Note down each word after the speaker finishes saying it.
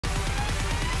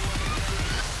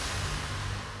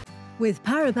With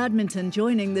para-badminton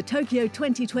joining the Tokyo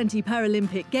 2020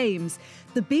 Paralympic Games,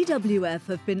 the BWF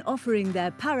have been offering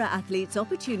their para-athletes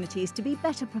opportunities to be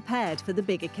better prepared for the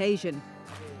big occasion.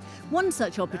 One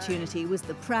such opportunity was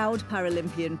the Proud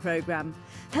Paralympian programme,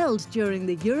 held during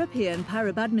the European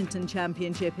Para-Badminton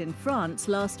Championship in France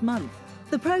last month.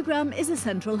 The programme is a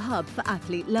central hub for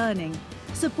athlete learning,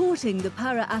 supporting the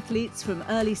para-athletes from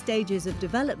early stages of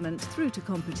development through to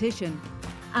competition.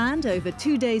 And over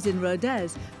 2 days in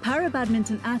Rodez,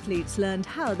 para-badminton athletes learned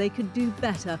how they could do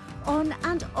better on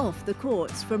and off the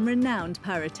courts from renowned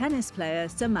para-tennis player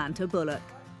Samantha Bullock.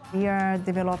 We are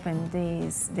developing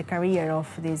the career of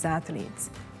these athletes,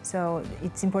 so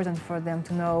it's important for them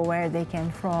to know where they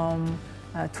came from,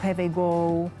 to have a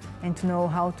goal, and to know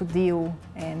how to deal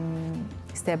and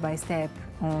step by step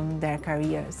on their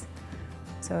careers.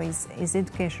 So it's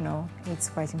educational, it's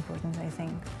quite important, I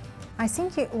think. I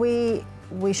think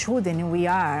we should and we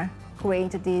are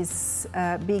create this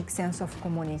big sense of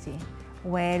community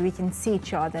where we can see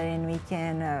each other and we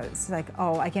can, it's like,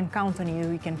 oh, I can count on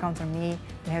you, you can count on me,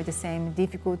 we have the same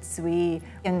difficulties, we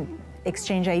can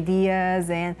exchange ideas,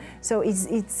 and so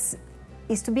it's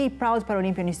to be proud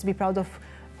Paralympian, is to be proud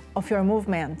of your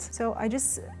movement. So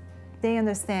they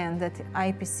understand that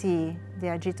IPC, the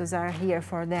Agitos are here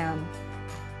for them.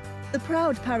 The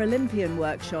Proud Paralympian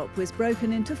workshop was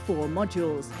broken into 4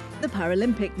 modules. The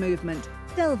Paralympic movement,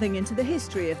 delving into the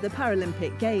history of the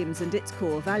Paralympic Games and its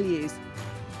core values.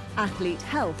 Athlete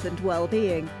health and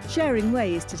well-being, sharing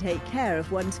ways to take care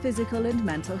of one's physical and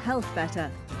mental health better.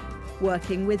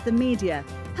 Working with the media,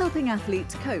 helping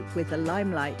athletes cope with the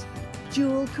limelight.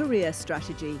 Dual career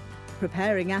strategy,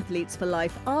 preparing athletes for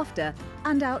life after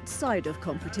and outside of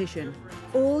competition.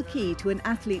 All key to an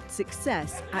athlete's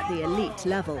success at the elite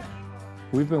level.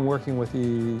 We've been working with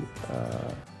the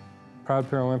Proud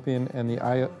Paralympian and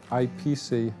the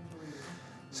IPC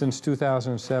since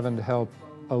 2007 to help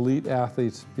elite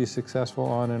athletes be successful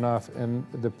on and off. And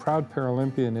the Proud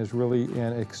Paralympian is really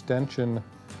an extension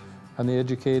on the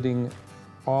educating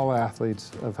all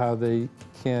athletes of how they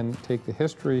can take the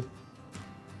history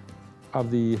of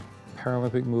the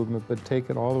Paralympic movement, but take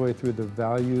it all the way through the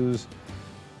values,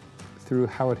 through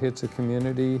how it hits a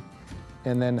community,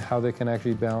 and then how they can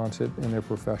actually balance it in their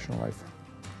professional life.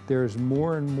 There's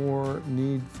more and more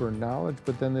need for knowledge,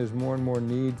 but then there's more and more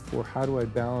need for how do I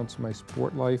balance my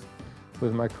sport life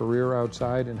with my career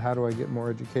outside, and how do I get more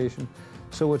education.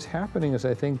 So what's happening is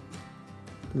I think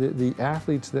the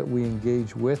athletes that we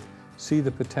engage with see the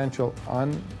potential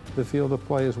on the field of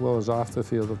play as well as off the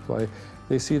field of play.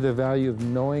 They see the value of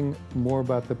knowing more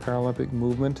about the Paralympic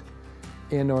movement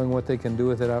and knowing what they can do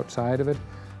with it outside of it.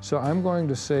 So I'm going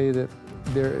to say that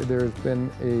there's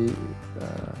been a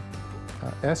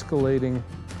escalating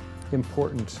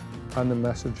importance on the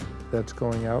message that's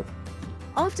going out.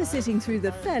 After sitting through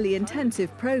the fairly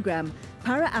intensive programme,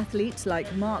 para-athletes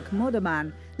like Mark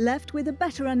Moderman left with a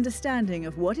better understanding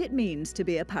of what it means to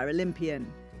be a Paralympian.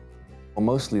 Well,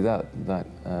 mostly the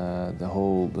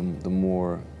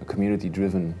more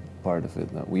community-driven part of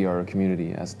it, that we are a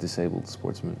community as disabled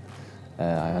sportsmen.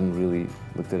 I hadn't really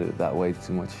looked at it that way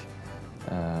too much,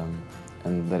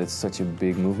 and that it's such a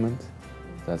big movement.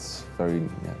 That's very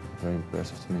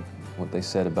impressive to me. What they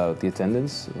said about the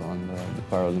attendance on the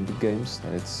Paralympic Games,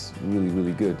 that it's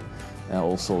really good.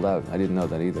 All sold out. I didn't know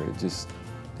that either. It just,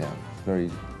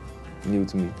 very new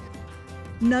to me.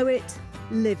 Know it,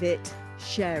 live it,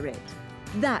 share it.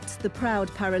 That's the Proud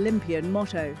Paralympian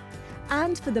motto.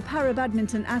 And for the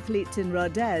para-badminton athletes in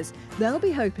Rodez, they'll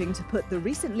be hoping to put the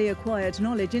recently acquired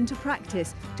knowledge into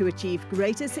practice to achieve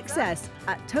greater success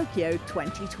at Tokyo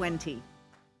 2020.